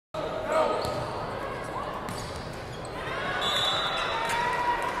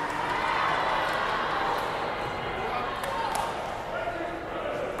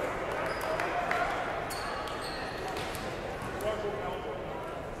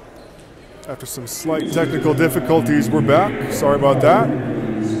After some slight technical difficulties, we're back. Sorry about that.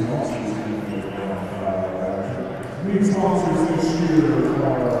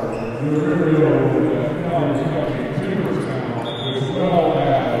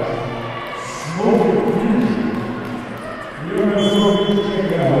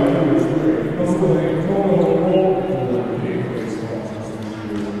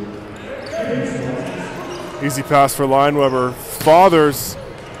 Easy pass for Lineweber. Fathers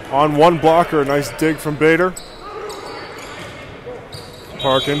on one blocker. Nice dig from Bader.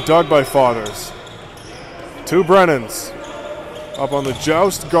 Parkin dug by Fathers. Two Brennans. Up on the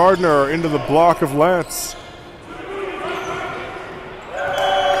joust. Gardner into the block of Lance.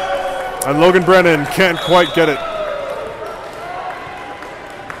 And Logan Brennan can't quite get it.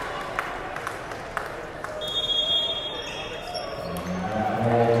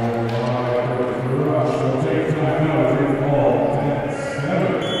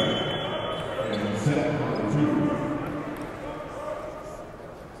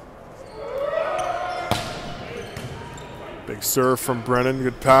 Big serve from Brennan,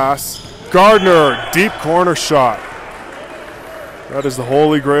 good pass. Gardner, deep corner shot. That is the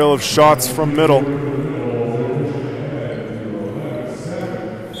holy grail of shots from middle.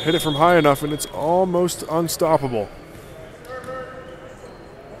 Hit it from high enough and it's almost unstoppable.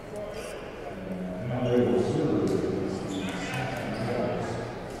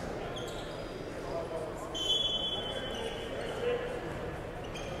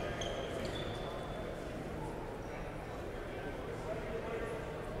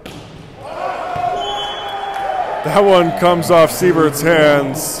 That one comes off Siebert's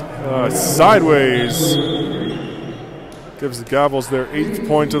hands sideways. Gives the Gavels their 8th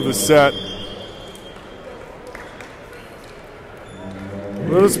point of the set. A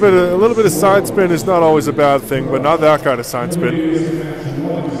little bit of side spin is not always a bad thing, but not that kind of side spin.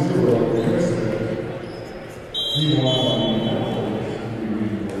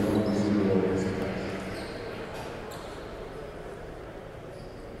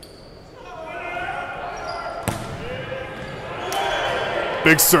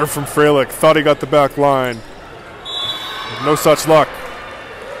 Big serve from Fralick. Thought he got the back line. No such luck.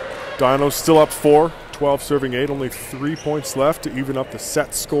 Dino's still up 4. 12 serving 8. Only 3 points left to even up the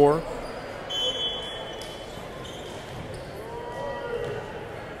set score.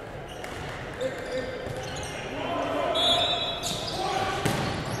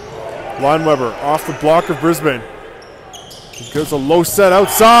 Lineweber off the block of Brisbane. He gives a low set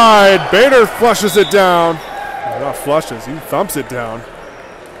outside. Bader flushes it down. Not flushes, he thumps it down.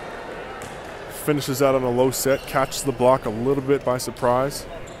 Finishes out on a low set, catches the block a little bit by surprise.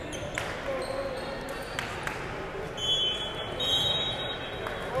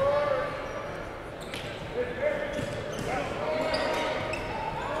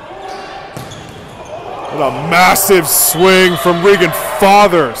 And a massive swing from Regan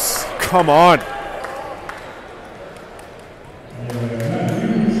Fathers. Come on.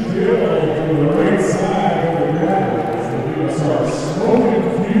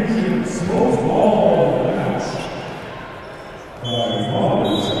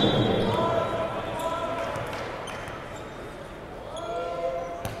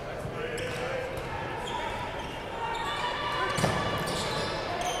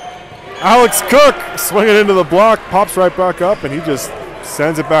 Alex Cook swinging into the block, pops right back up, and he just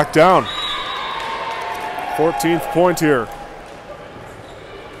sends it back down. 14th point here.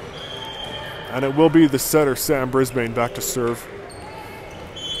 And it will be the setter, Sam Brisbane, back to serve.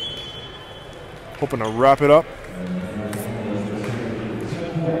 Hoping to wrap it up.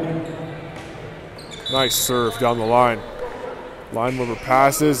 Nice serve down the line. Lineweber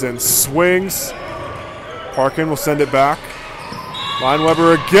passes and swings. Parkin will send it back.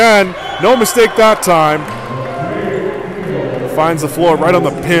 Lineweber again. No mistake that time. Finds the floor right on the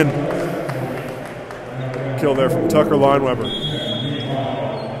pin. Kill there from Tucker Lineweber.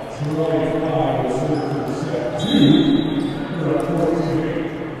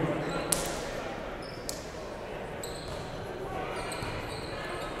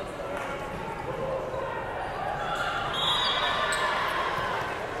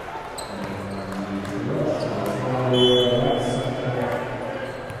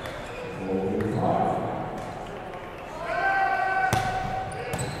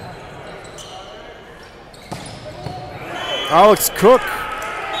 Alex Cook,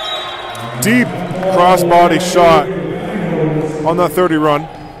 deep crossbody shot on that 30 run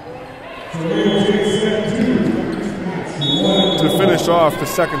to finish off the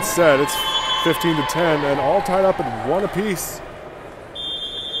second set. It's 15-10 and all tied up at 1 apiece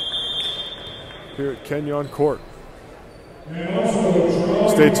here at Kenyon Court.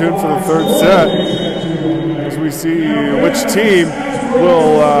 Stay Stay tuned for the third set as we see which team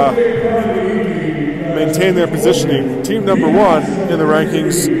will maintain their positioning. Team number 1 in the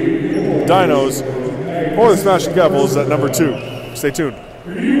rankings, Dinos, or the Smashing Gavels at number 2. Stay tuned.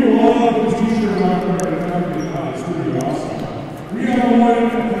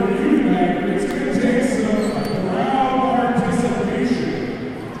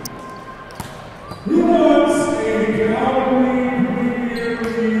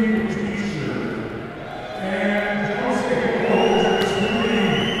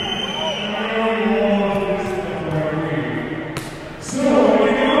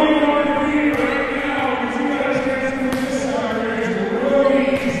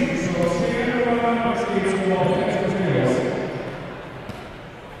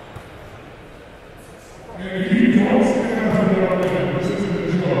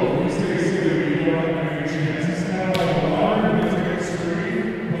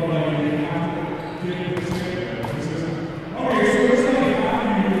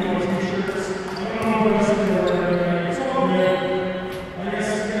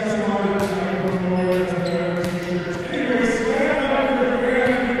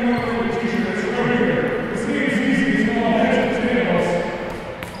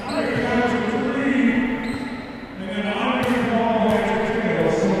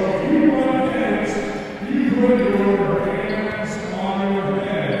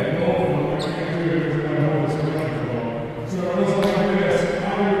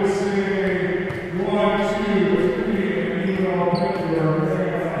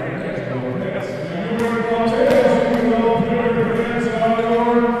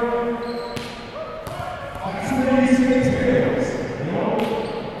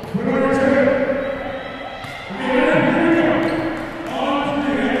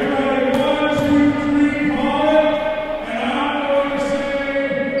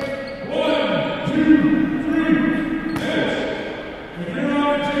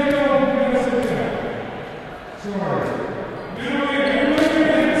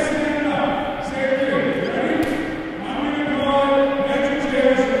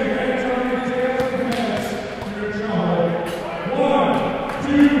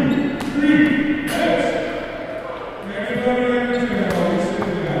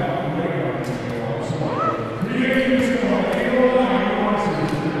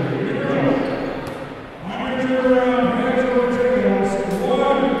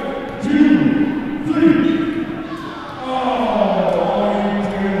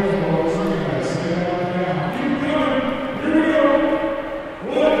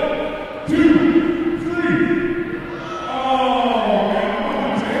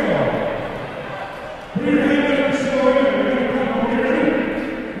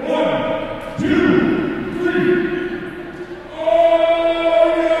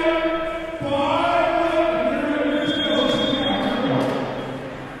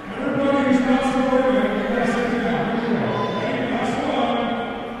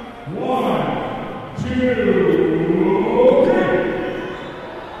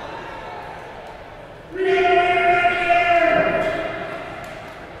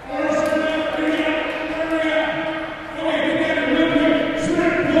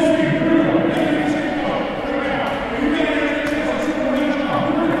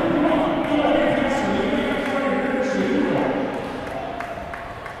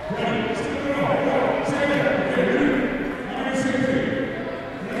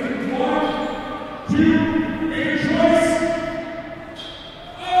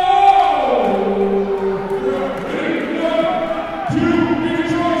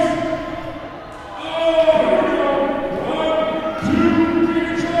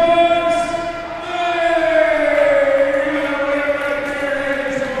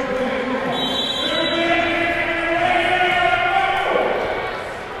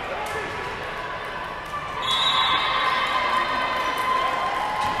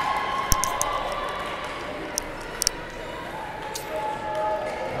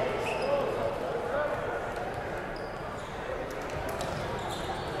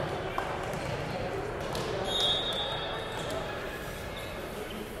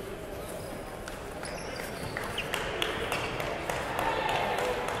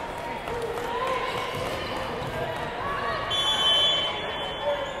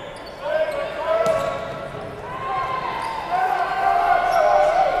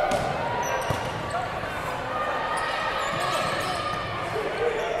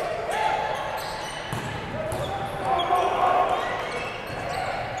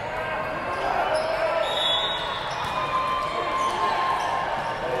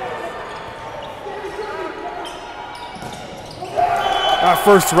 That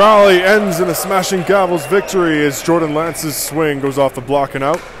first rally ends in a smashing Gavels victory as Jordan Lance's swing goes off the block and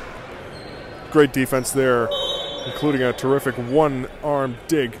out. Great defense there, including a terrific one-arm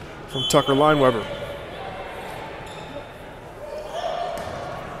dig from Tucker Lineweber.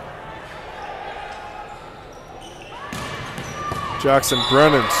 Jackson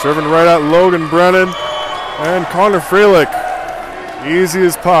Brennan serving right at Logan Brennan and Connor Freilich. Easy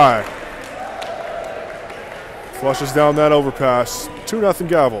as pie. Flushes down that overpass. 2-0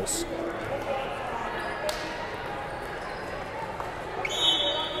 Gavels.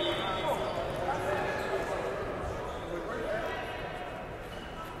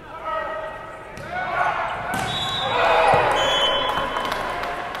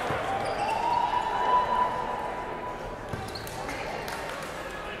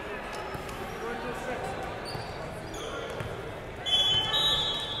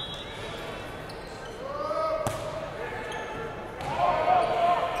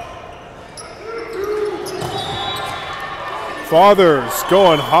 Fathers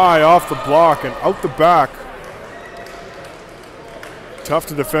going high off the block and out the back. Tough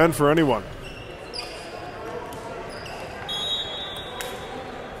to defend for anyone.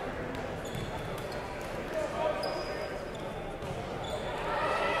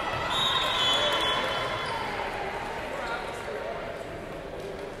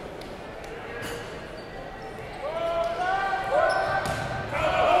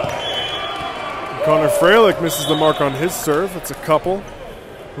 Connor Freilich misses the mark on his serve. It's a couple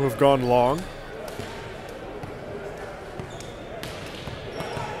who have gone long.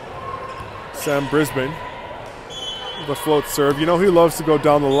 Sam Brisbane with a float serve. You know he loves to go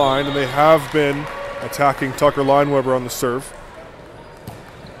down the line, and they have been attacking Tucker Lineweber on the serve.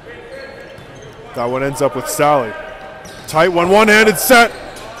 That one ends up with Sally. Tight one, one-handed set.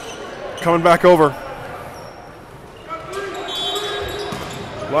 Coming back over.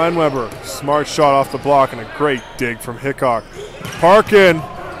 Lineweber, smart shot off the block and a great dig from Hickok. Parkin,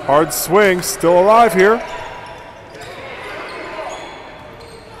 hard swing, still alive here.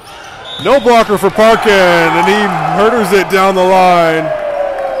 No blocker for Parkin, and he murders it down the line.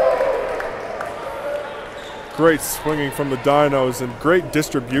 Great swinging from the Dinos and great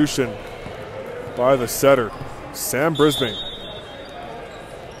distribution by the setter, Sam Brisbane.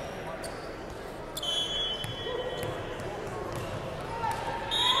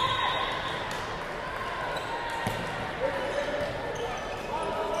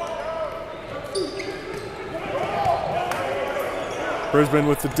 Brisbane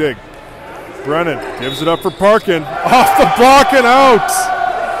with the dig. Brennan gives it up for Parkin. Off the block and out!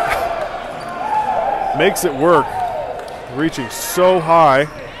 Makes it work. Reaching so high.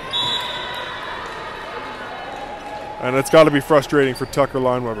 And it's got to be frustrating for Tucker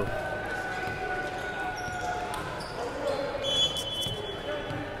Lineweber.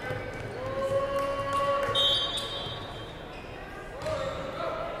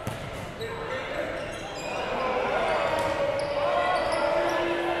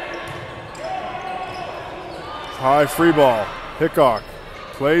 High free ball. Hickok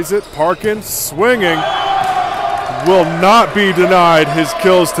plays it. Parkin swinging. Will not be denied his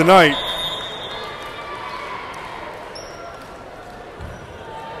kills tonight.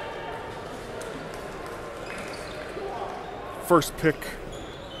 First pick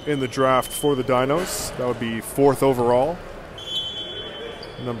in the draft for the Dinos. That would be 4th overall.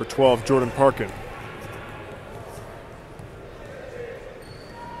 Number 12, Jordan Parkin.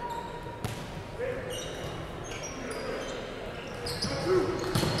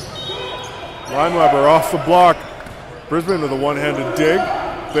 Lineweber off the block. Brisbane with a one-handed dig.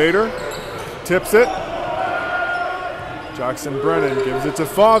 Bader tips it. Jackson Brennan gives it to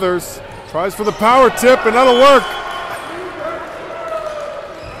Fathers. Tries for the power tip, and that'll work.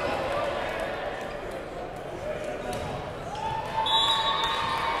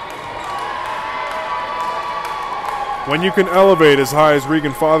 When you can elevate as high as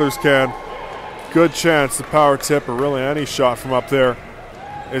Regan Fathers can, good chance the power tip or really any shot from up there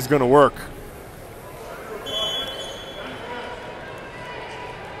is going to work.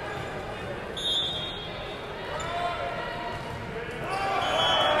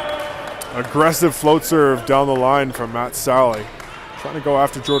 Aggressive float serve down the line from Matt Sally. Trying to go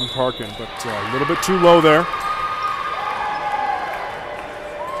after Jordan Parkin, but a little bit too low there.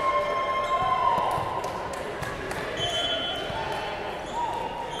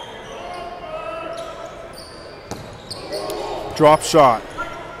 Drop shot.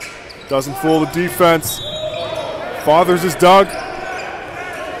 Doesn't fool the defense. Fathers is dug.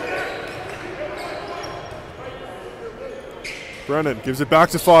 Brennan gives it back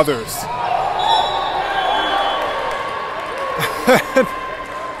to Fathers.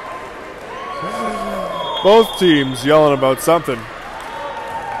 Both teams yelling about something.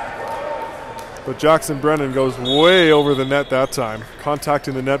 But Jackson Brennan goes way over the net that time,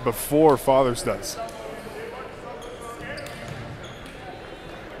 contacting the net before Fathers does.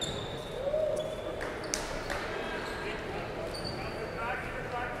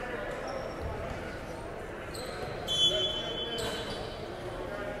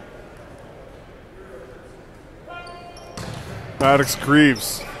 Maddox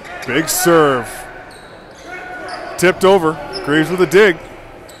Greaves, big serve. Tipped over, Greaves with a dig.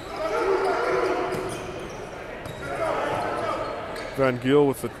 Van Giel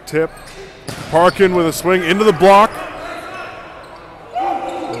with the tip. Parkin with a swing into the block.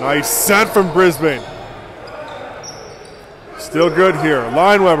 Nice set from Brisbane. Still good here.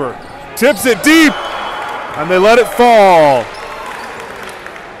 Lineweber tips it deep, and they let it fall.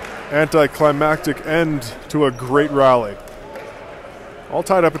 Anticlimactic end to a great rally. All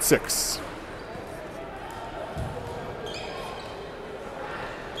tied up at 6.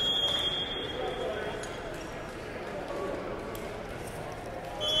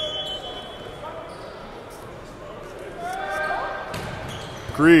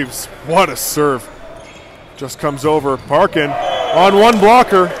 Greaves, what a serve. Just comes over. Parkin on one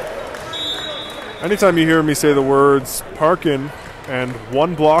blocker. Anytime you hear me say the words Parkin and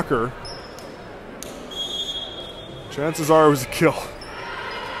one blocker, chances are it was a kill.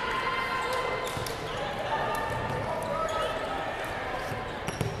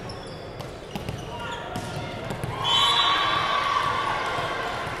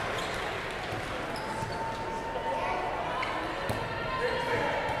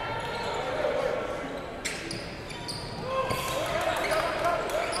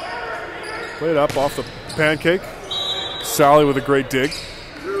 Played up off the pancake. Sally with a great dig.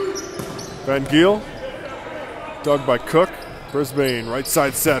 Van Giel, dug by Cook. Brisbane, right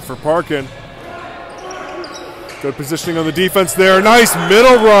side set for Parkin. Good positioning on the defense there. Nice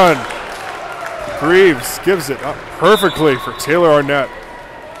middle run. Greaves gives it up perfectly for Taylor Arnett.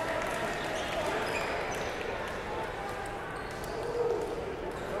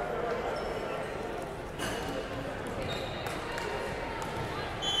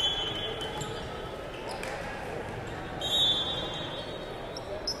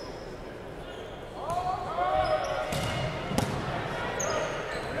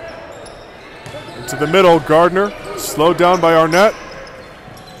 To the middle, Gardner, slowed down by Arnett.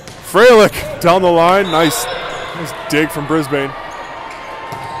 Freilich down the line, nice dig from Brisbane.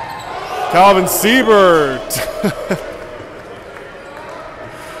 Calvin Siebert.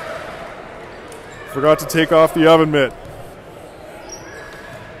 Forgot to take off the oven mitt.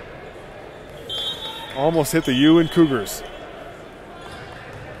 Almost hit the U in Cougars.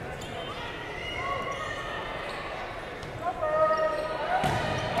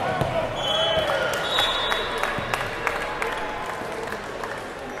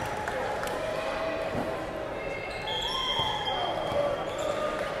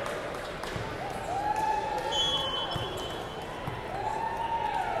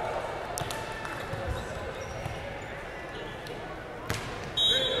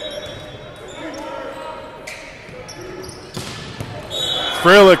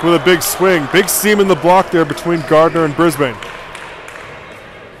 Freilich with a big swing. Big seam in the block there between Gardner and Brisbane.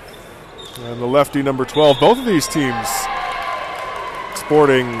 And the lefty, number 12. Both of these teams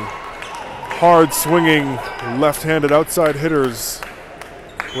sporting hard swinging left-handed outside hitters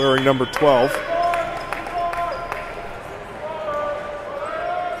wearing number 12.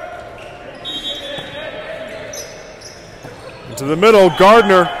 Into the middle,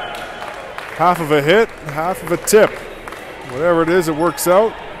 Gardner. Half of a hit, half of a tip. Whatever it is, it works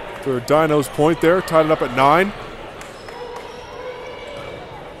out for Dino's point there. Tied it up at 9.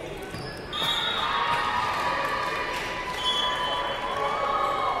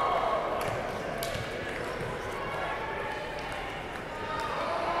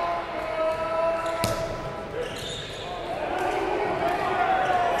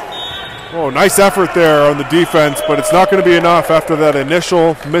 Oh, nice effort there on the defense, but it's not going to be enough after that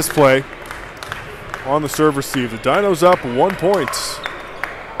initial misplay on the serve receive. The Dinos up 1 point.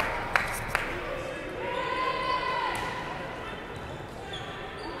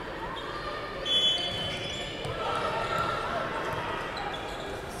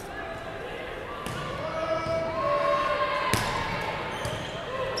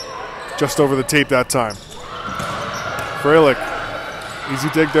 Just over the tape that time. Freilich, easy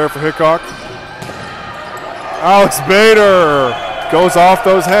dig there for Hickok. Alex Bader goes off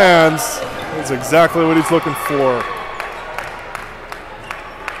those hands. That's exactly what he's looking for.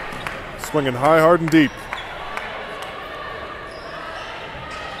 Swinging high, hard, and deep.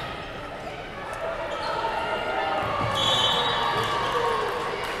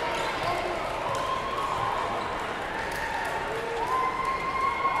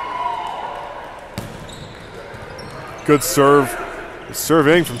 good serve.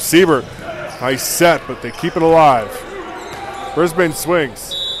 Serving from Siebert. Nice set, but they keep it alive. Brisbane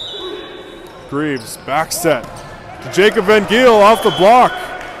swings. Greaves, back set. Jacob Van Giel off the block.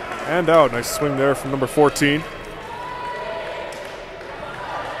 And out. Nice swing there from number 14.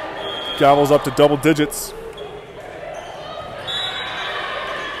 Gavels up to double digits.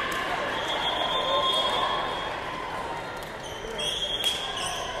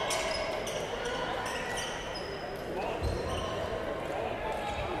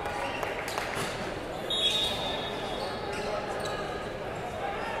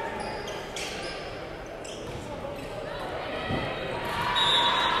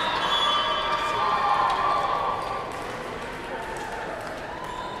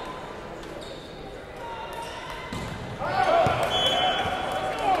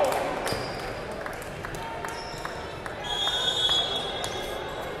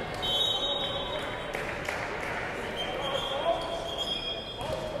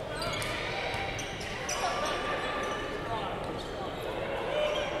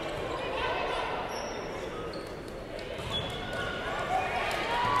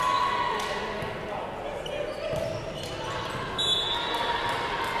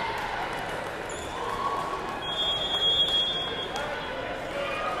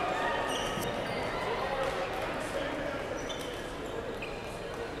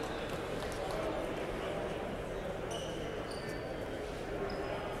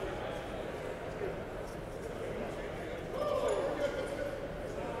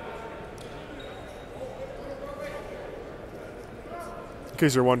 In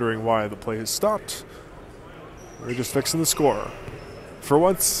case you're wondering why the play has stopped, we're just fixing the score. For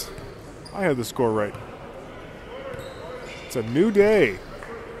once, I had the score right. It's a new day.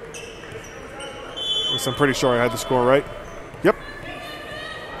 At least I'm pretty sure I had the score right. Yep.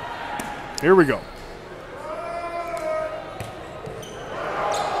 Here we go.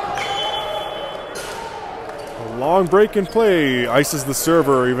 A long break in play ices the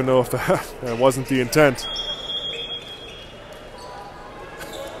server, even though if that wasn't the intent.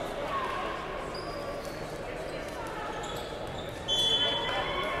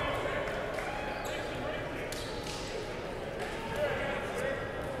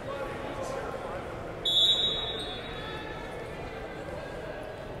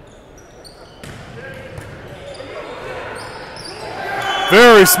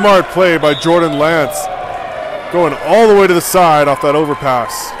 Very smart play by Jordan Lance. Going all the way to the side off that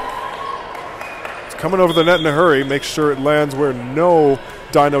overpass. It's coming over the net in a hurry. Make sure it lands where no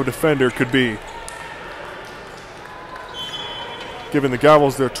Dino defender could be. Giving the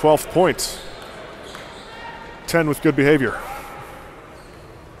Gavels their 12th point. 10 with good behavior.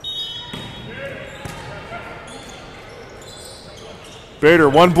 Bader,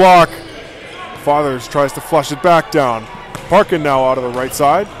 one block. Fathers tries to flush it back down. Parkin now out of the right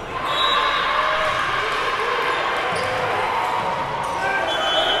side.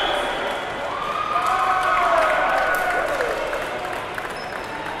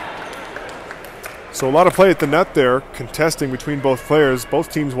 So a lot of play at the net there, contesting between both players. Both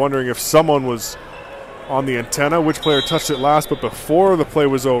teams wondering if someone was on the antenna, which player touched it last, but before the play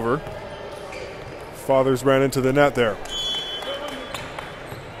was over, Fathers ran into the net there.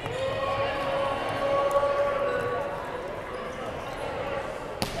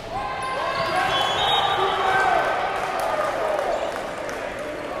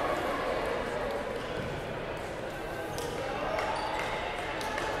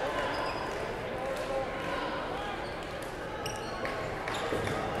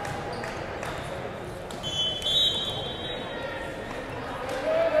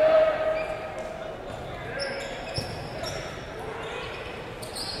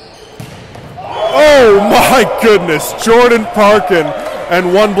 Oh my goodness, Jordan Parkin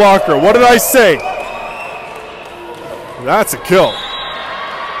and one blocker. What did I say? That's a kill.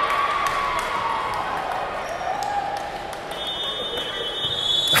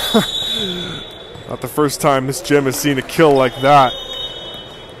 Not the first time this gym has seen a kill like that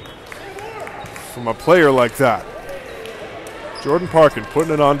from a player like that. Jordan Parkin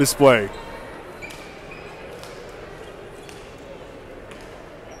putting it on display.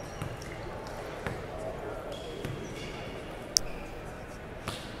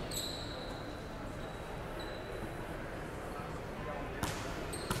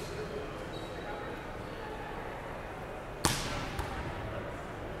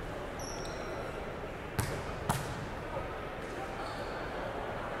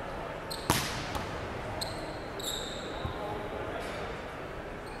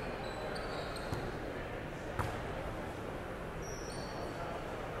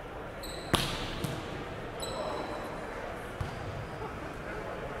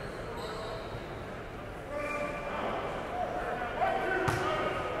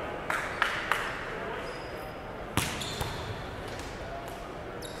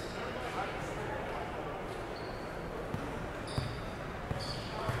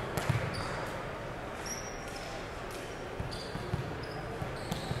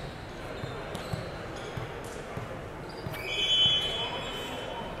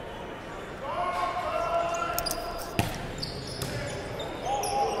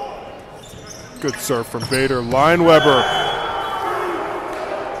 Good serve from Bader. Lineweber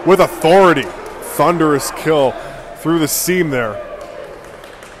with authority. Thunderous kill through the seam there.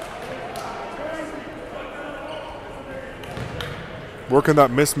 Working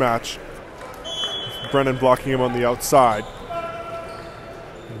that mismatch. Brennan blocking him on the outside.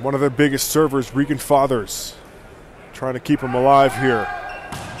 And one of their biggest servers, Regan Fathers, trying to keep him alive here.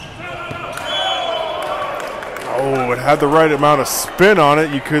 Oh, it had the right amount of spin on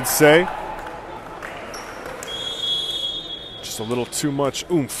it, you could say. Just a little too much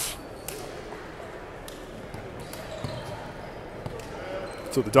oomph.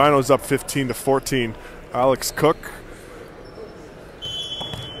 So the Dinos up 15-14. Alex Cook,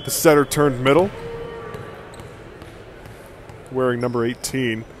 the setter turned middle, wearing number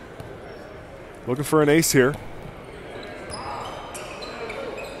 18. Looking for an ace here.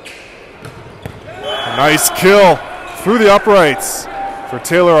 A nice kill through the uprights for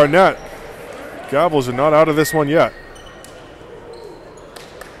Taylor Arnett. Gavels are not out of this one yet.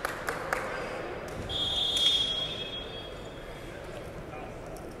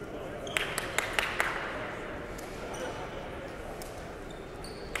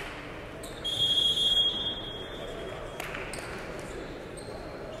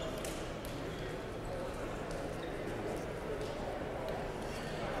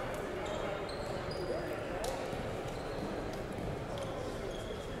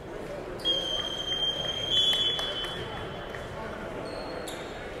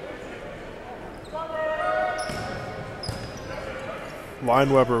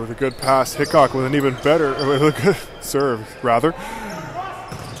 Lineweber with a good pass. Hickok with an even better, with a good serve, rather.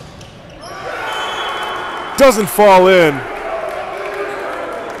 Doesn't fall in.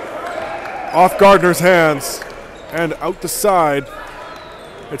 Off Gardner's hands and out the side.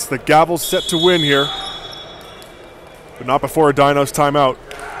 It's the Gavels set to win here, but not before a Dino's timeout.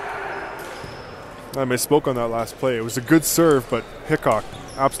 I misspoke on that last play. It was a good serve, but Hickok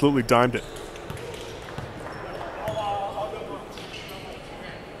absolutely dimed it.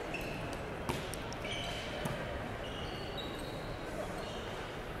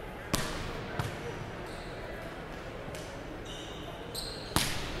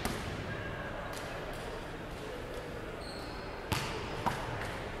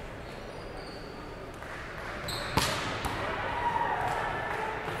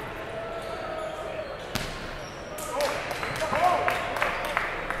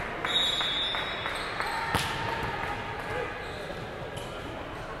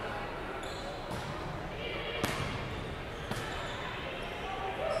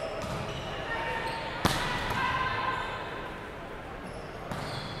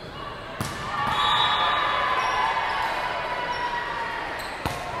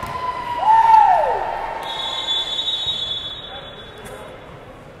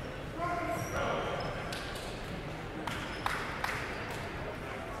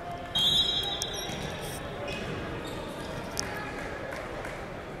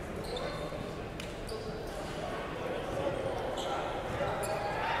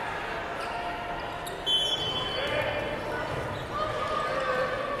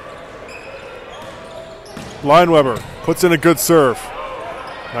 Lineweber puts in a good serve.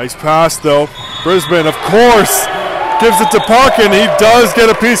 Nice pass, though. Brisbane, of course, gives it to Parkin. He does get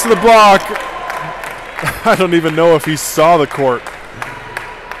a piece of the block. I don't even know if he saw the court.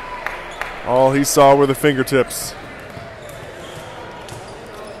 All he saw were the fingertips.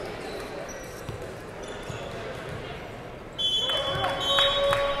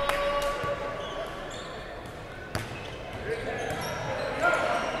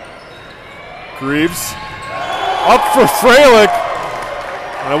 Greaves. Up for Freilich,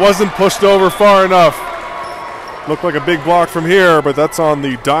 and it wasn't pushed over far enough. Looked like a big block from here, but that's on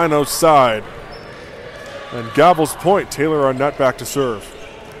the Dino side. And Gavels point, Taylor Arnett back to serve.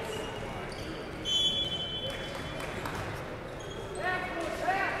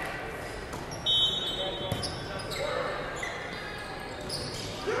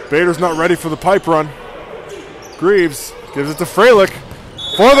 Bader's not ready for the pipe run. Greaves gives it to Freilich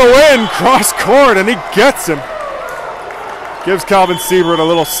for the win, cross court, and he gets him. Gives Calvin Siebert a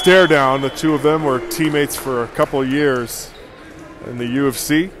little stare down. The two of them were teammates for a couple of years in the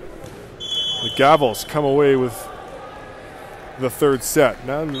UFC. The Gavels come away with the third set.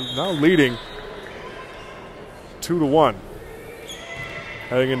 Now leading 2-1.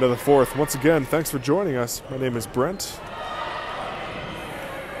 Heading into the fourth. Once again, thanks for joining us. My name is Brent.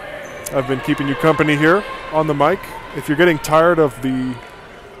 I've been keeping you company here on the mic. If you're getting tired of the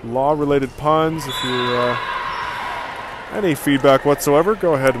law-related puns, if you're any feedback whatsoever,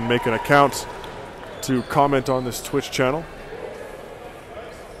 go ahead and make an account to comment on this Twitch channel.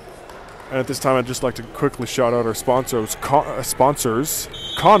 And at this time, I'd just like to quickly shout out our sponsors,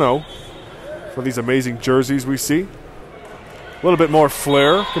 Kano, for these amazing jerseys we see. A little bit more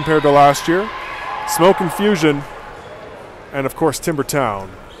flair compared to last year. Smoke and Fusion, and of course Timbertown.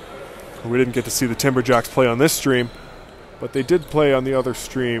 We didn't get to see the Timberjacks play on this stream, but they did play on the other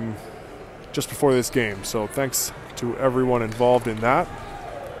stream just before this game. So thanks to everyone involved in that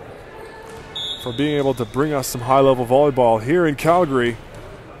for being able to bring us some high-level volleyball here in Calgary,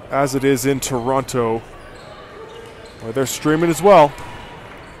 as it is in Toronto, where they're streaming as well.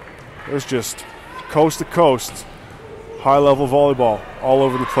 There's just coast-to-coast high-level volleyball all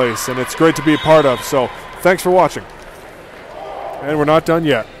over the place, and it's great to be a part of. So thanks for watching. And we're not done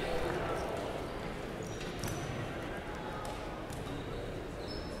yet.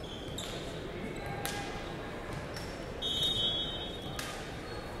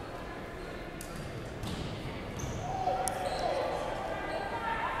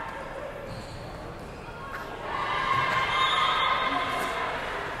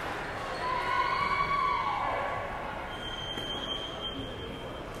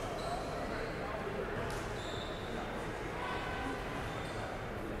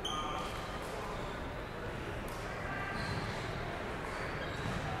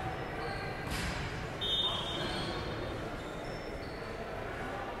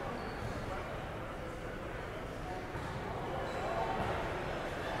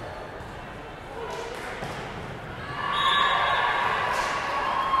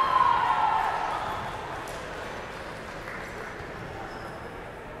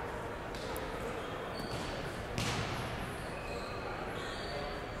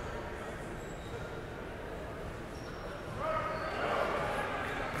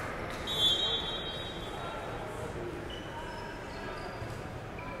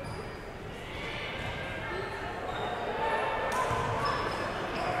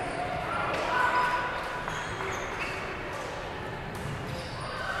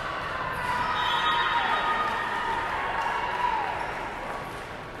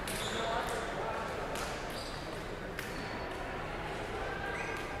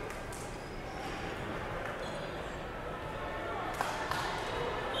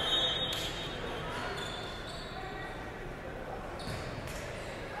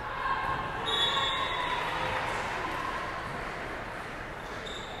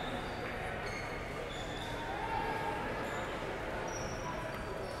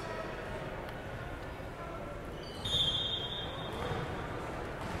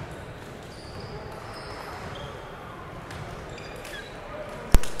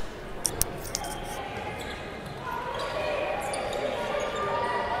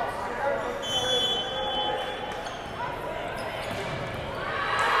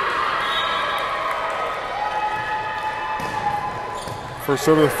 First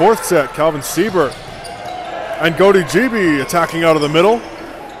serve of the fourth set, Calvin Siebert. And Godi GB attacking out of the middle.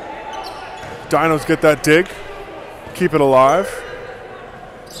 Dinos get that dig. Keep it alive.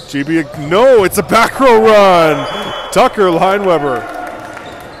 GB, no, it's a back row run. Tucker Lineweber.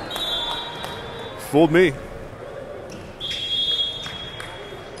 Fooled me.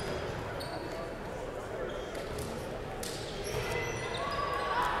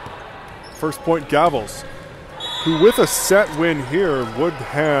 First point, Gavels, who with a set win here would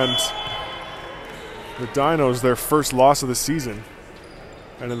hand the Dinos their first loss of the season.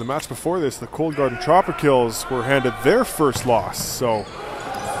 And in the match before this, the Cold Garden Tropicals were handed their first loss. So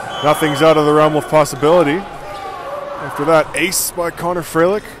nothing's out of the realm of possibility. After that, ace by Connor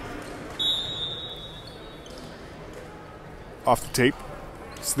Freilich. Off the tape.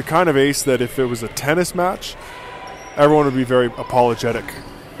 It's the kind of ace that if it was a tennis match, everyone would be very apologetic.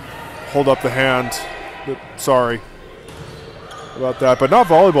 Hold up the hand. Sorry about that, but not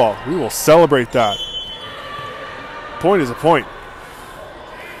volleyball. We will celebrate that. Point is a point.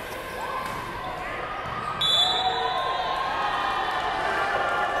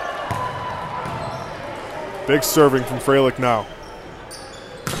 Big serving from Freilich now.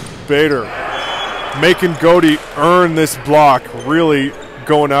 Bader making Godi earn this block, really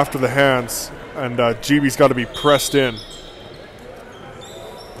going after the hands, and GB's got to be pressed in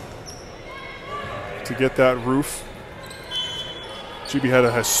to get that roof. GB had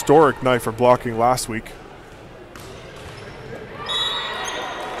a historic night for blocking last week.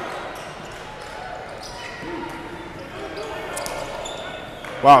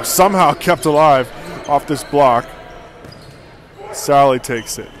 Wow, somehow kept alive off this block. Sally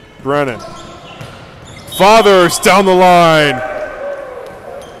takes it. Brennan. Fathers down the line.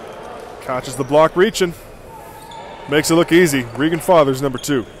 Catches the block reaching. Makes it look easy. Regan Fathers, number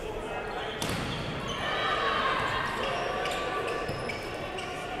 2.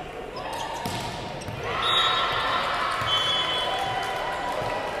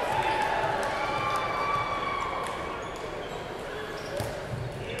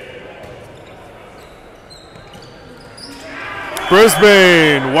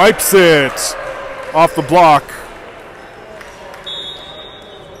 Brisbane wipes it off the block.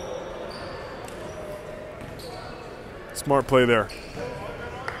 Smart play there.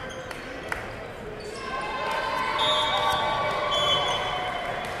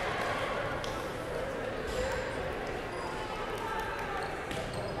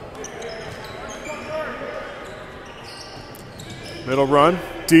 Middle run,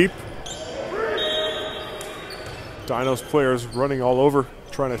 deep. Dino's players running all over,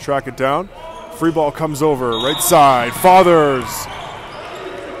 trying to track it down. Free ball comes over, right side, Fathers.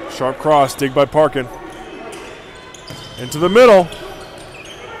 Sharp cross, dig by Parkin. Into the middle,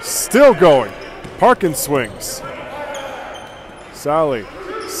 still going. Parkin swings. Sally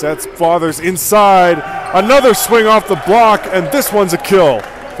sets Fathers inside. Another swing off the block, and this one's a kill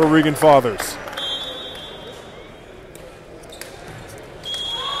for Regan Fathers.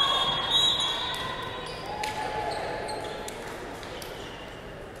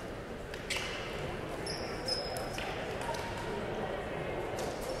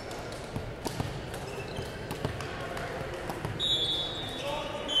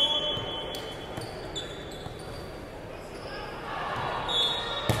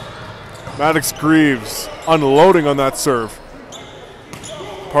 Maddox Greaves unloading on that serve.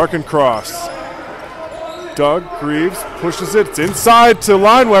 Parkin cross. Doug Greaves pushes it. It's inside to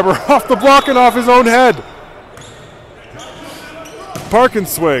Lineweber, off the block and off his own head. Parkin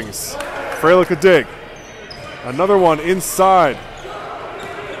swings. Freilich a dig. Another one inside.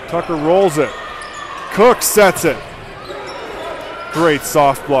 Tucker rolls it. Cook sets it. Great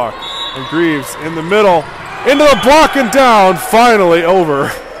soft block. And Greaves in the middle. Into the block and down. Finally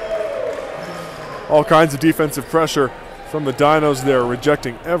over. All kinds of defensive pressure from the Dinos there,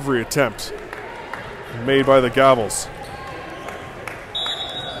 rejecting every attempt made by the Gavels.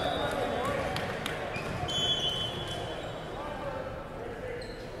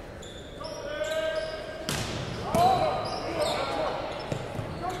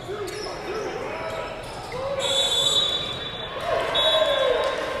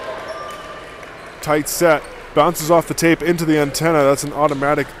 Tight set. Bounces off the tape into the antenna. That's an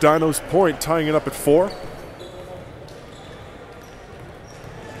automatic Dinos point, tying it up at 4.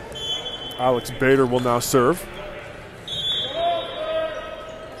 Alex Bader will now serve.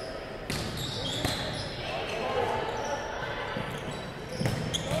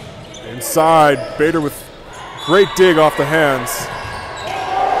 Inside, Bader with great dig off the hands.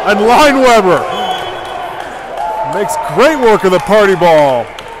 And Lineweber makes great work of the party ball.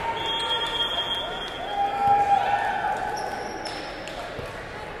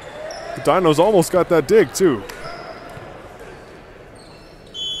 Dinos almost got that dig too.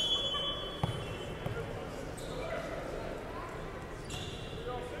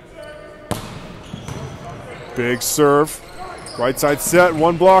 Big serve. Right side set,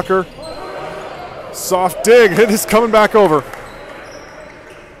 one blocker. Soft dig, it is coming back over.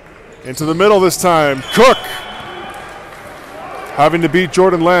 Into the middle this time. Cook having to beat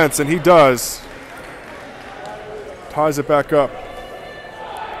Jordan Lance, and he does. Ties it back up.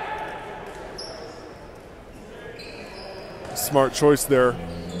 Smart choice there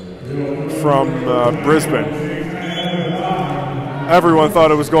from Brisbane. Everyone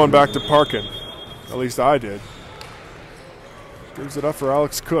thought it was going back to Parkin. At least I did. Gives it up for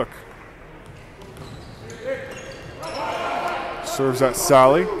Alex Cook. Serves at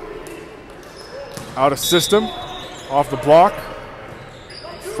Sally. Out of system. Off the block.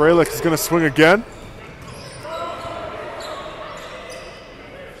 Freilich is going to swing again.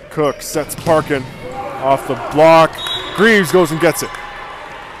 Cook sets Parkin. Off the block. Greaves goes and gets it.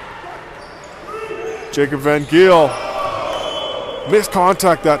 Jacob Van Giel missed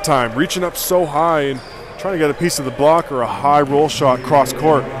contact that time, reaching up so high and trying to get a piece of the block or a high roll shot cross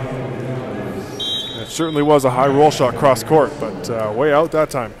court. It certainly was a high roll shot cross court, but way out that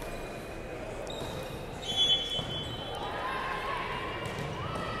time.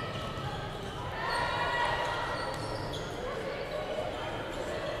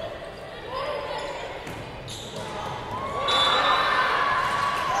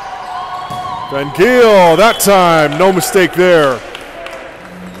 Van Giel, that time, no mistake there.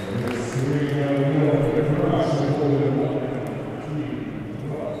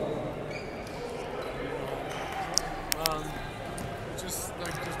 Just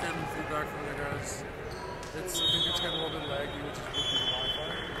getting feedback from the guys. I think it's getting a little bit laggy, which is working the Wi-Fi.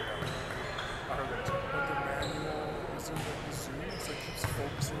 I heard it. But the manual, it seems like the Zoom, it's like keeps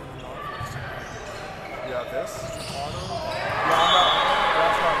focusing on the non-focusing. Yeah, this? Auto? Yeah,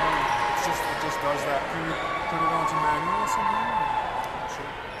 that's not me. It just does that. Can you put it onto manual somehow? Sure.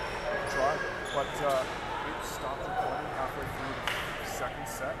 Try. But it stopped recording halfway through the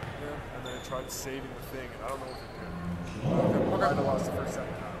set, Yeah. and then it tried saving the thing, and I don't know what it did. Okay. Might have lost the first set.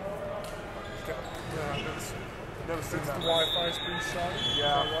 Yeah, Never seen it's that. the Wi-Fi screen shot.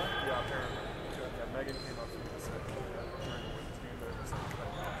 Yeah, yeah, apparently. Yeah, Megan came up to me and said during the women's game that it was like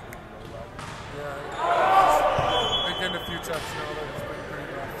completely really laggy. Yeah, again, a few checks now that it's been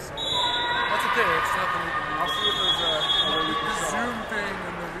pretty rough. So that's okay. It's nothing we can do. I'll see if there's a way we can The shut off. Zoom thing,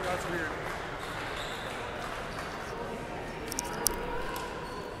 and that's weird.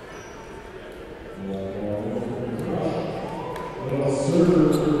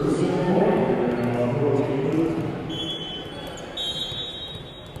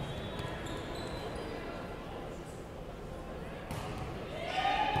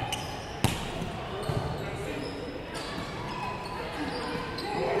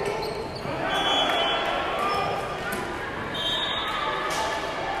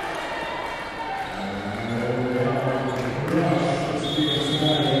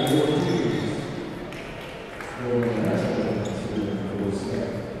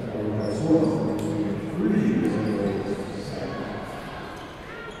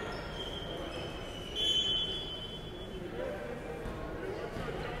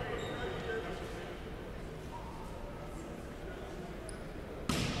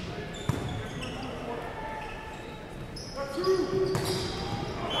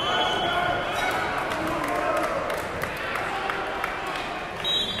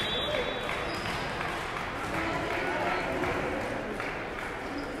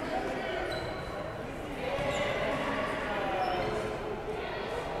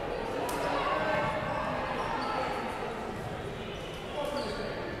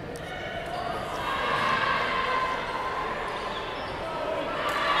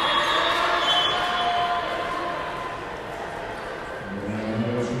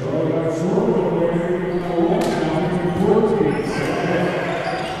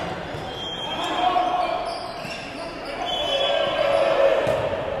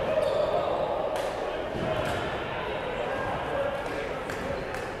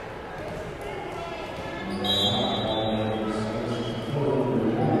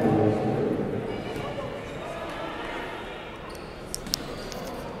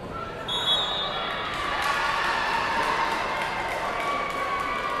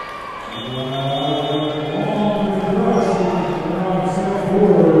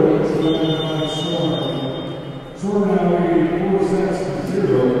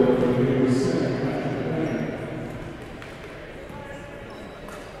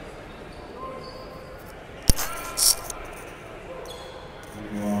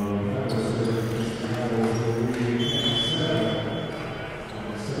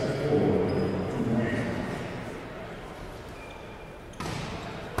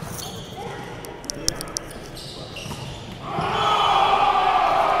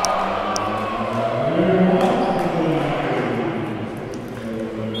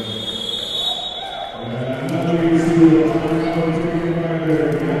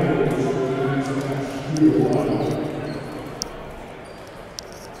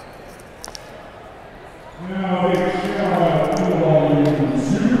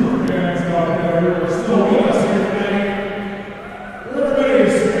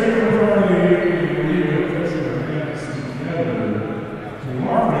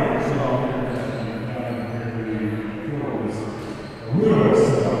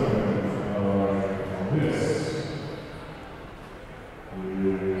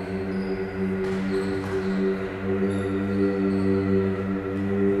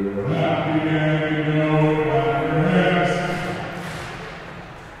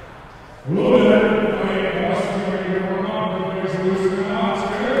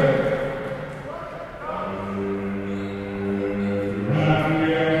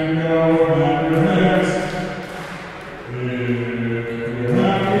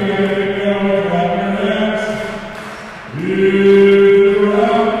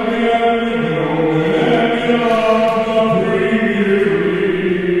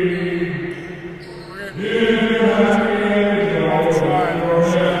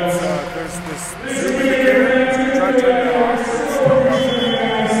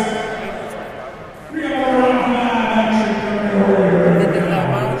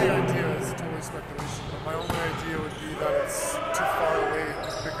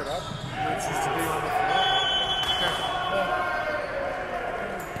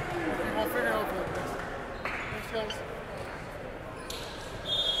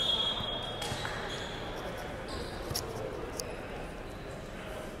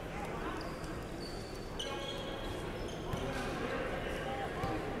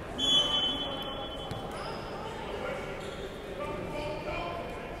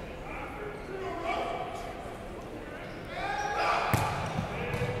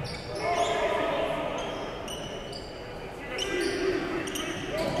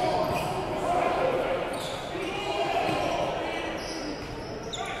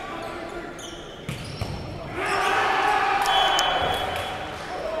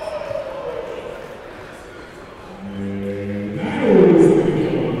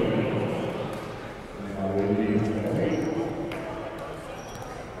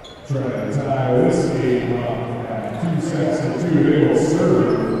 Trying to tie this game up at 2 sets to 2. They will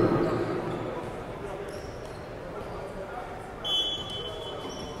serve.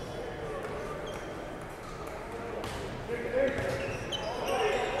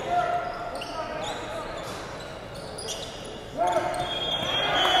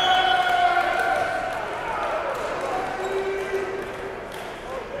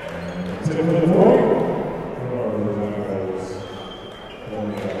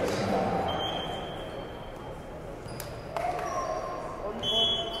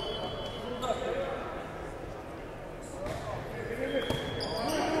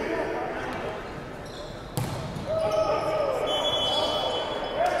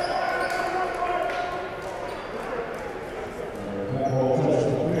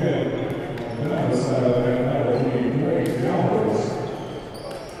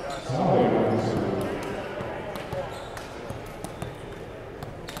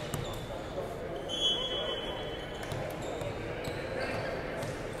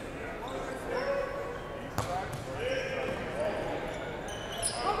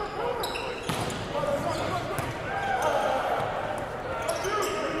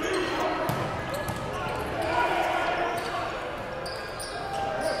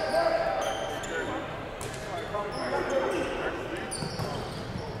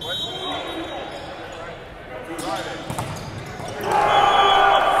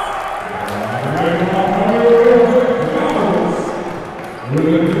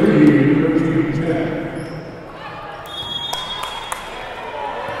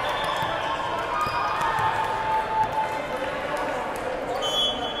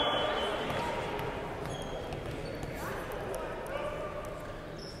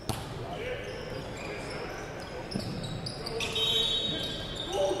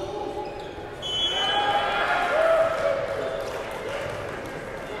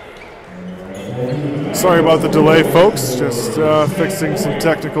 Sorry about the delay, folks. Just fixing some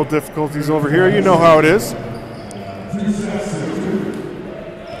technical difficulties over here. You know how it is.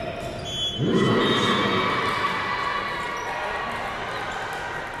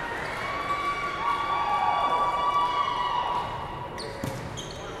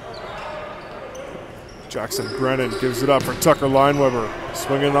 Jackson Brennan gives it up for Tucker Lineweber.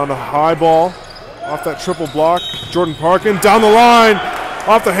 Swinging on a high ball. Off that triple block. Jordan Parkin down the line.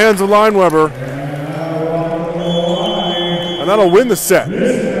 Off the hands of Lineweber. And that'll win the set.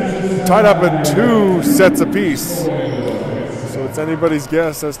 Tied up at 2 sets apiece. So it's anybody's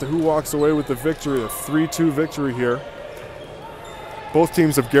guess as to who walks away with the victory. A 3-2 victory here. Both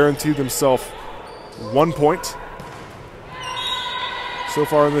teams have guaranteed themselves 1 point so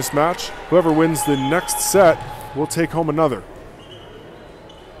far in this match. Whoever wins the next set will take home another.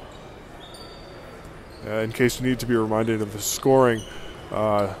 In case you need to be reminded of the scoring,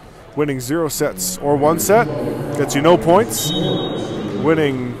 winning 0 sets or 1 set gets you no points.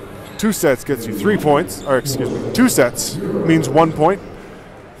 Winning 2 sets gets you 3 points. Or excuse me, 2 sets means 1 point.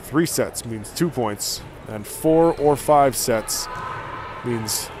 3 sets means 2 points. And 4 or 5 sets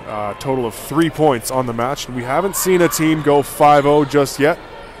means a total of 3 points on the match. And we haven't seen a team go 5-0 just yet.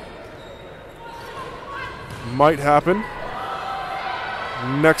 Might happen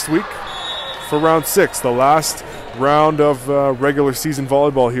next week for round 6, the last round of regular season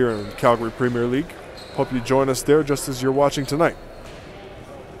volleyball here in the Calgary Premier League. Hope you join us there just as you're watching tonight.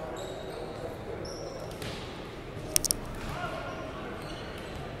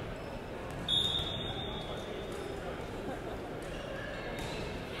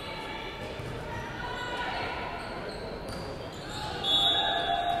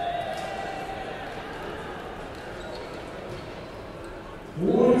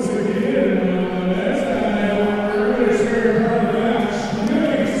 Once again, next time, earlier here in the match, the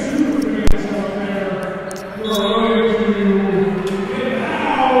next 2 minutes up there, we're going to get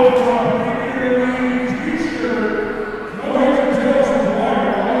out from Premier League t-shirt. No hesitations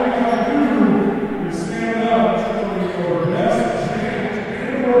required. All you gotta do is stand up, show your best chance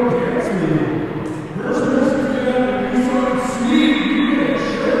and or pants move. First person to get up and do something sweet, you get a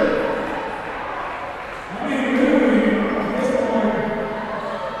shirt. I mean, literally, at this point,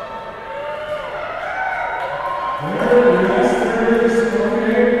 there is.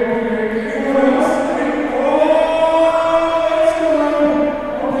 Okay. Anyone else? Oh, let's go.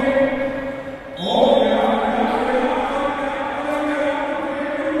 Okay. Oh, yeah.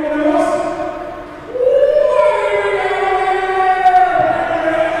 Anyone else?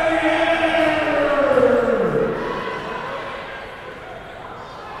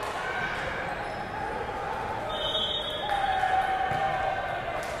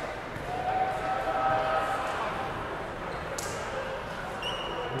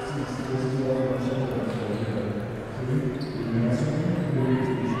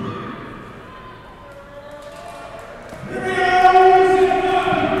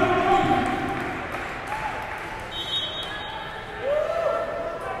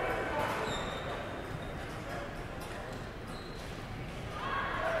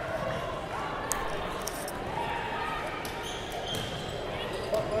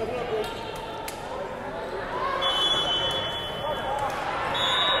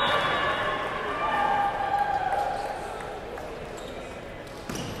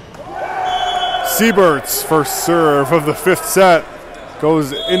 Siebert's first serve of the 5th set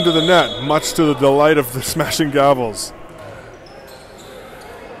goes into the net, much to the delight of the smashing Gavels.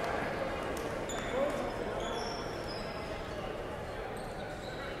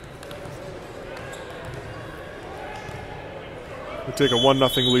 We take a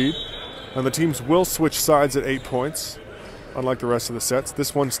 1-0 lead, and the teams will switch sides at 8 points, unlike the rest of the sets.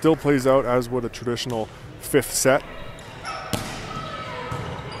 This one still plays out as would a traditional 5th set.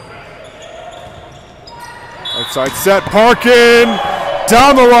 Outside set, Parkin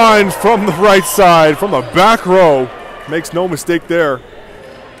down the line from the right side, from the back row. Makes no mistake there.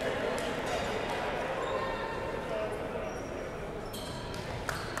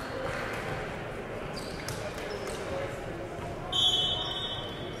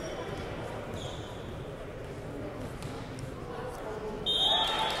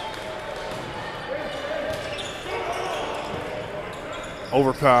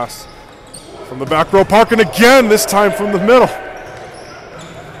 Overpass. From the back row, Parkin again, this time from the middle.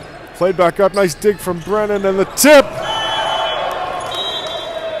 Played back up, nice dig from Brennan, and the tip.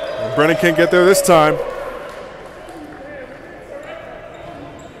 And Brennan can't get there this time.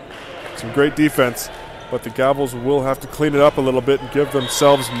 Some great defense, but the Gavels will have to clean it up a little bit and give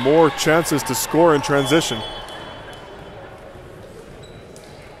themselves more chances to score in transition.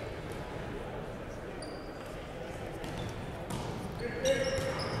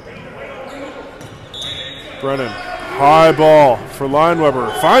 Brennan, high ball for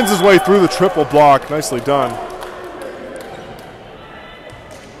Lineweber. Finds his way through the triple block. Nicely done.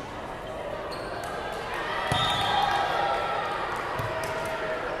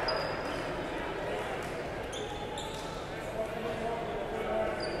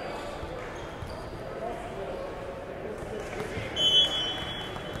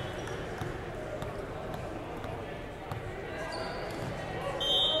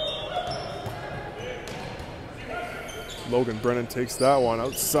 Logan Brennan takes that one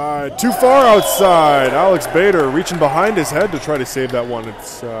outside. Too far outside. Alex Bader reaching behind his head to try to save that one.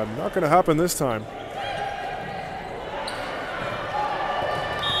 It's not going to happen this time.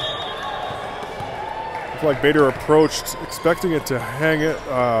 I feel like Bader approached expecting it to hang it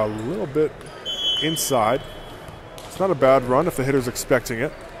a little bit inside. It's not a bad run if the hitter's expecting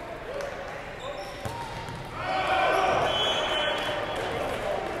it.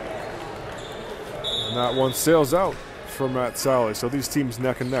 And that one sails out from Matt Sally. So these teams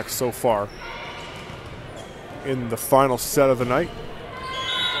neck and neck so far in the final set of the night.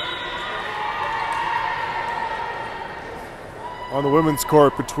 On the women's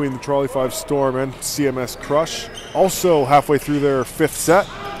court between the Trolley 5 Storm and CMS Crush, also halfway through their 5th set.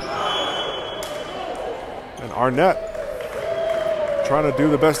 And Arnett trying to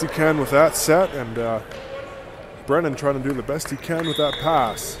do the best he can with that set, and Brennan trying to do the best he can with that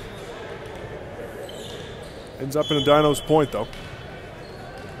pass. Ends up in a Dino's point, though.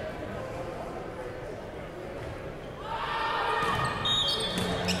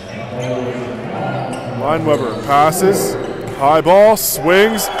 Lineweber passes, high ball,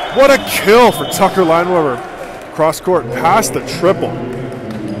 swings. What a kill for Tucker Lineweber. Cross court past the triple.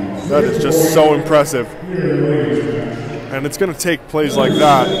 That is just so impressive. And it's going to take plays like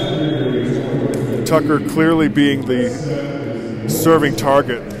that. Tucker clearly being the serving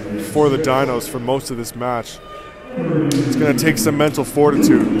target for the Dinos for most of this match. It's going to take some mental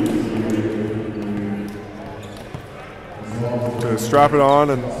fortitude to strap it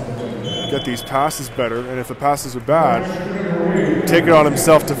on and get these passes better. And if the passes are bad, take it on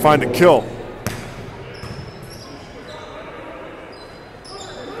himself to find a kill.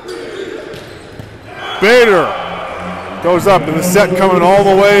 Bader goes up, and the set coming all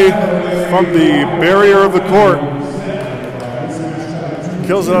the way from the barrier of the court.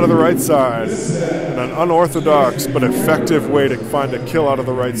 Kills it out of the right side. An unorthodox but effective way to find a kill out of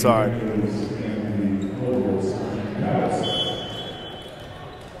the right side.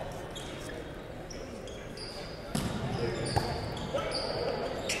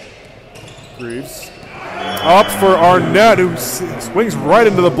 Greaves. Up for Arnett, who swings right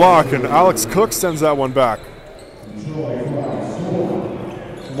into the block, and Alex Cook sends that one back.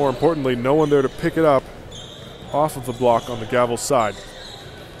 More importantly, no one there to pick it up off of the block on the Gavels side.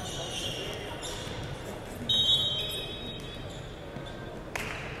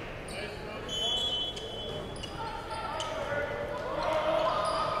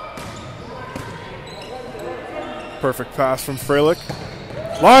 Perfect pass from Freilich.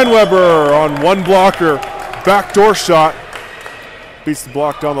 Lineweber on one blocker. Backdoor shot. Beats the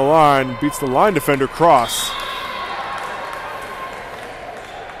block down the line. Beats the line defender cross.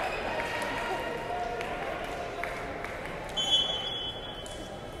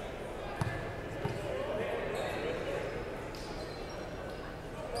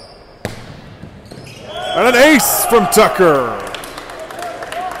 And an ace from Tucker.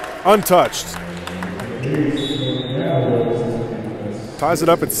 Untouched. Ties it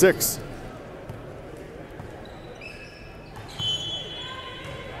up at 6.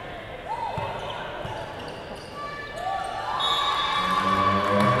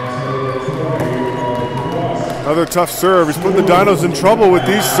 Another tough serve. He's putting the Dinos in trouble with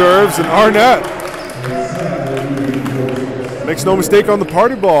these serves, and Arnett makes no mistake on the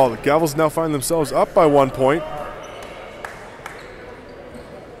party ball. The Gavels now find themselves up by 1 point.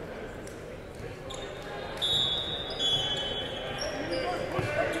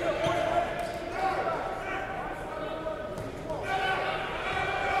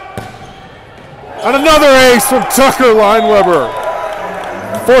 And another ace from Tucker Lineweber,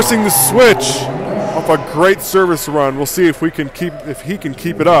 forcing the switch off a great service run. We'll see if he can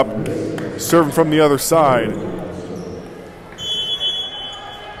keep it up. Serving from the other side.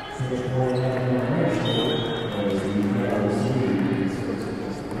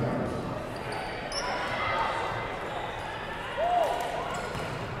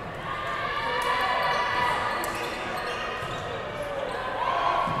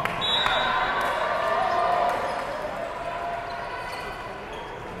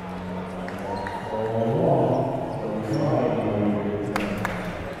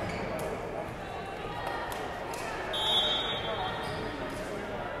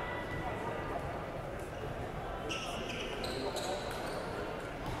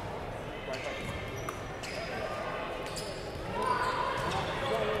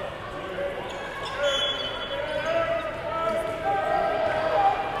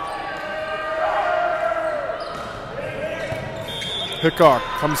 Hickok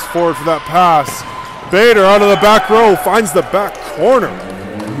comes forward for that pass. Bader out of the back row, finds the back corner.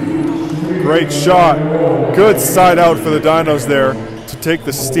 Great shot. Good side out for the Dinos there to take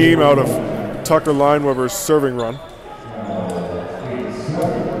the steam out of Tucker Lineweber's serving run.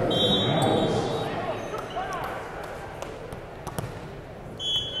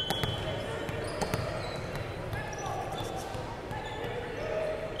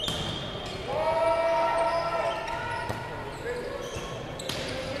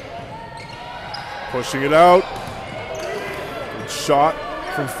 Pushing it out. Good shot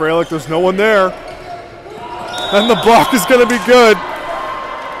from Freilich. There's no one there. And the block is going to be good.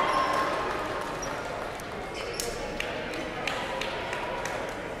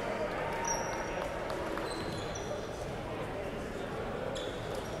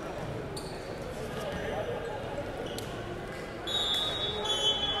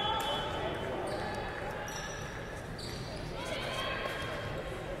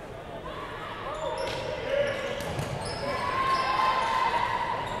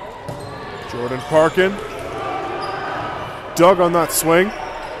 Jordan Parkin. Dug on that swing.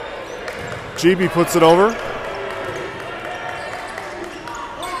 GB puts it over.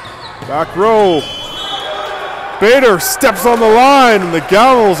 Back row. Bader steps on the line, and the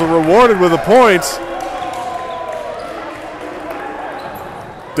Gavels are rewarded with a point.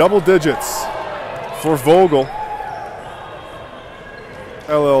 Double digits for Vogel.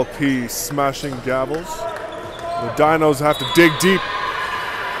 LLP smashing Gavels. The Dinos have to dig deep.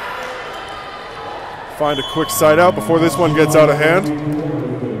 Find a quick side out before this one gets out of hand.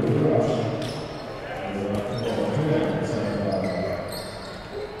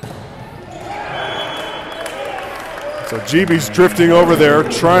 So GB's drifting over there,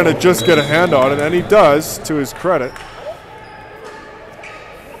 trying to just get a hand on it, and he does, to his credit.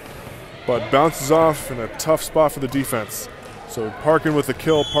 But bounces off in a tough spot for the defense. So Parkin with the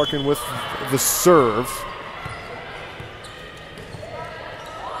kill, Parkin with the serve.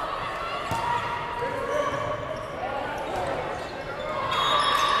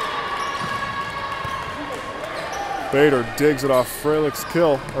 Bader digs it off Freilich's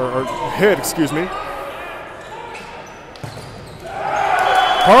kill, or hit, excuse me.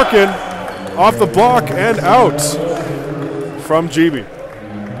 Parkin off the block and out from GB.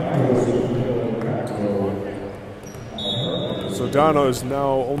 So Dino is now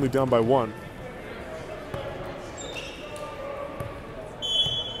only down by 1.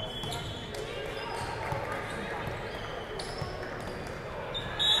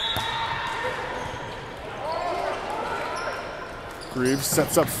 Greaves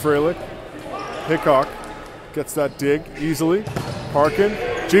sets up Freilich. Hickok gets that dig easily. Parkin.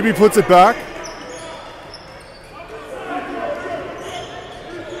 GB puts it back.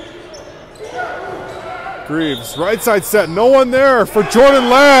 Greaves, right side set, no one there for Jordan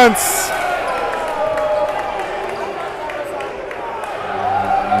Lance.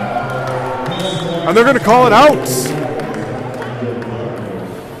 And they're going to call it out.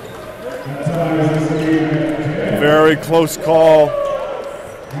 Very close call.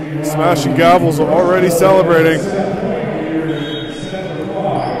 Smashing Gavels already celebrating.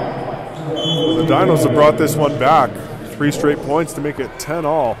 The Dinos have brought this one back. 3 straight points to make it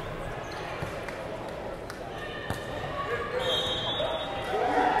 10-all.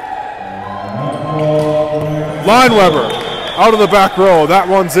 Lineweber out of the back row. That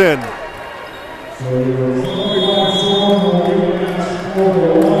one's in.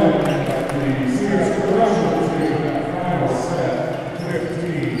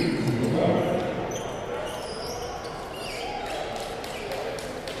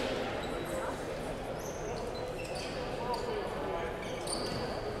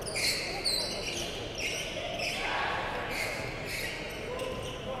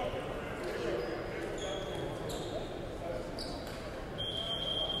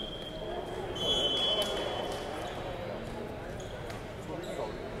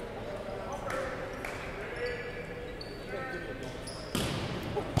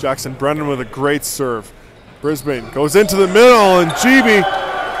 Jackson Brennan with a great serve. Brisbane goes into the middle, and GB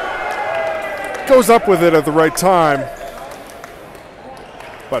goes up with it at the right time.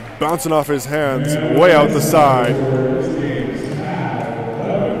 But bouncing off his hands way out the side.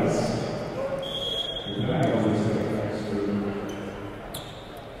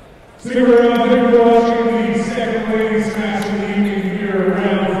 Stick around, thank you for watching the second ladies match of the evening here,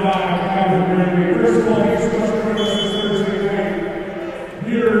 round 5 out of Granby. First of all, thanks so much for joining us this Thursday night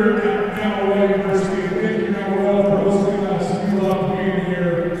here at Galloway University. Thank you, Gavels, for hosting us. We love being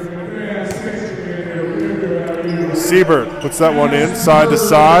here. Fans, thanks for being here. We're going to go out of you. Siebert puts that one in, side to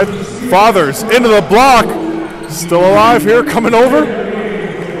side. Fathers into the block. Still alive here, coming over.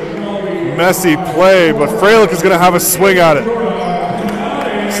 Messy play, but Freilich is going to have a swing at it.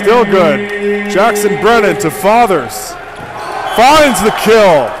 Still good. Jackson Brennan to Fathers. Finds the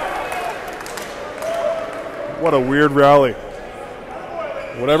kill. What a weird rally.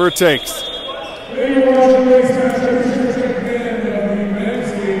 Whatever it takes.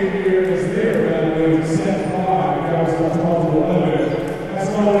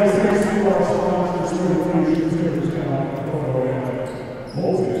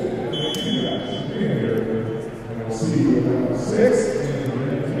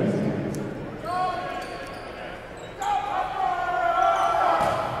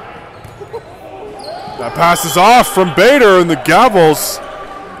 That pass is off from Bader, and the Gavels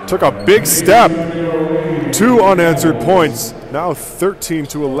took a big step. 2 unanswered points, now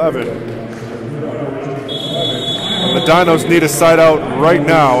 13-11. And the Dinos need a side out right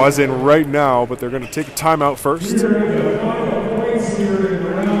now, as in right now, but they're going to take a timeout first.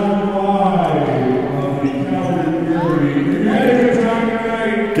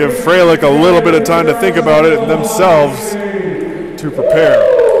 Give Freilich a little bit of time to think about it and themselves to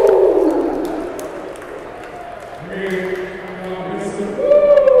prepare.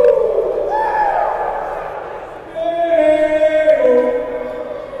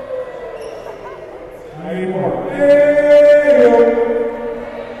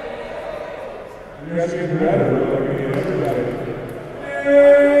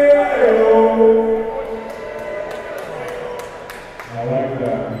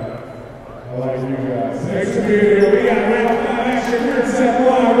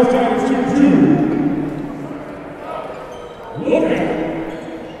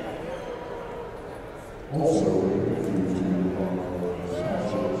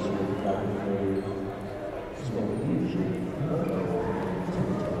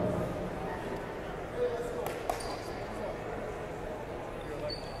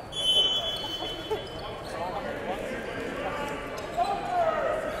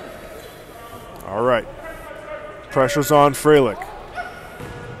 All right, pressure's on Freilich.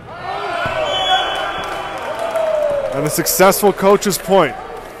 And a successful coach's point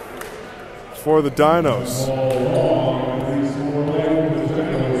for the Dinos.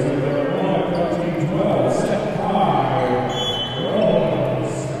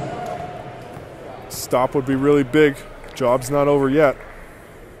 Stop would be really big. Job's not over yet.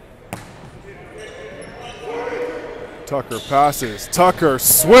 Tucker passes. Tucker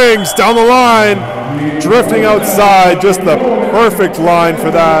swings down the line, drifting outside. Just the perfect line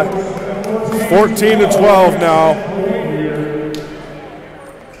for that. 14-12 now.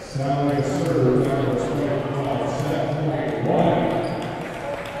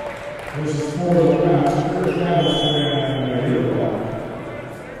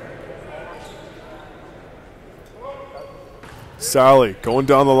 Sally going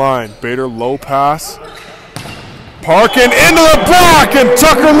down the line. Bader low pass. Parkin into the back, and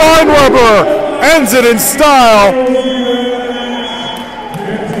Tucker Lineweber ends it in style.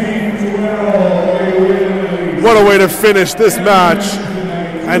 What a way to finish this match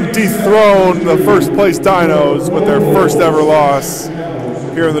and dethrone the first place Dinos with their first ever loss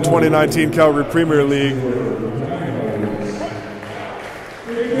here in the 2019 Calgary Premier League.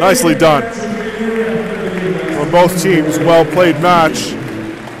 Nicely done from both teams. Well played match.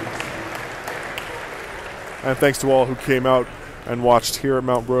 And thanks to all who came out and watched here at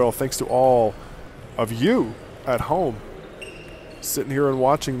Mount Royal. Thanks to all of you at home sitting here and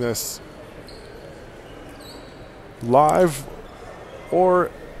watching this live or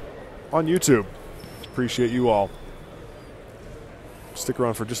on YouTube. Appreciate you all. Stick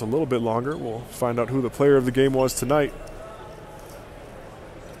around for just a little bit longer. We'll find out who the player of the game was tonight.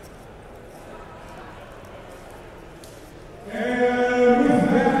 And with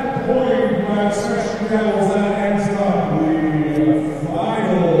that point, my special Gavels, that ends up the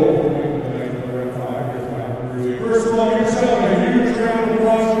final First of all, yourself, a huge round of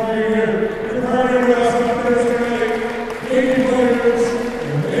applause for being here. You're partying with us on Thursday night. Thank you, players.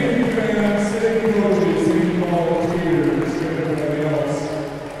 Thank you, fans. Thank you, coaches. Thank you, volunteers, and everybody else.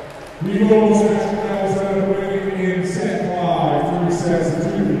 We will special Gavels out of winning in set 5, 3 sets to 2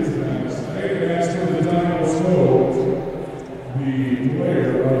 tonight. And as for the Dinos vote, the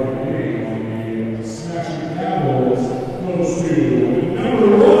player of the game on the Smashing Gavels goes to number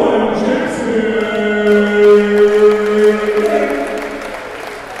 1, Jackson.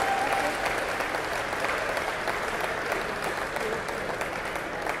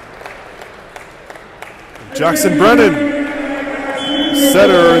 Jackson Brennan,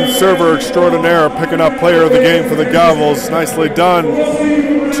 setter and server extraordinaire, picking up player of the game for the Gavels. Nicely done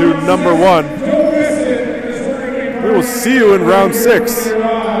to number 1. We will see you in round 6.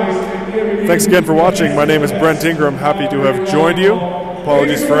 Thanks again for watching. My name is Brent Ingram. Happy to have joined you.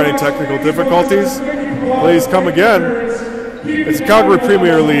 Apologies for any technical difficulties. Please come again. It's Calgary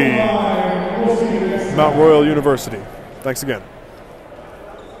Premier League, Mount Royal University. Thanks again.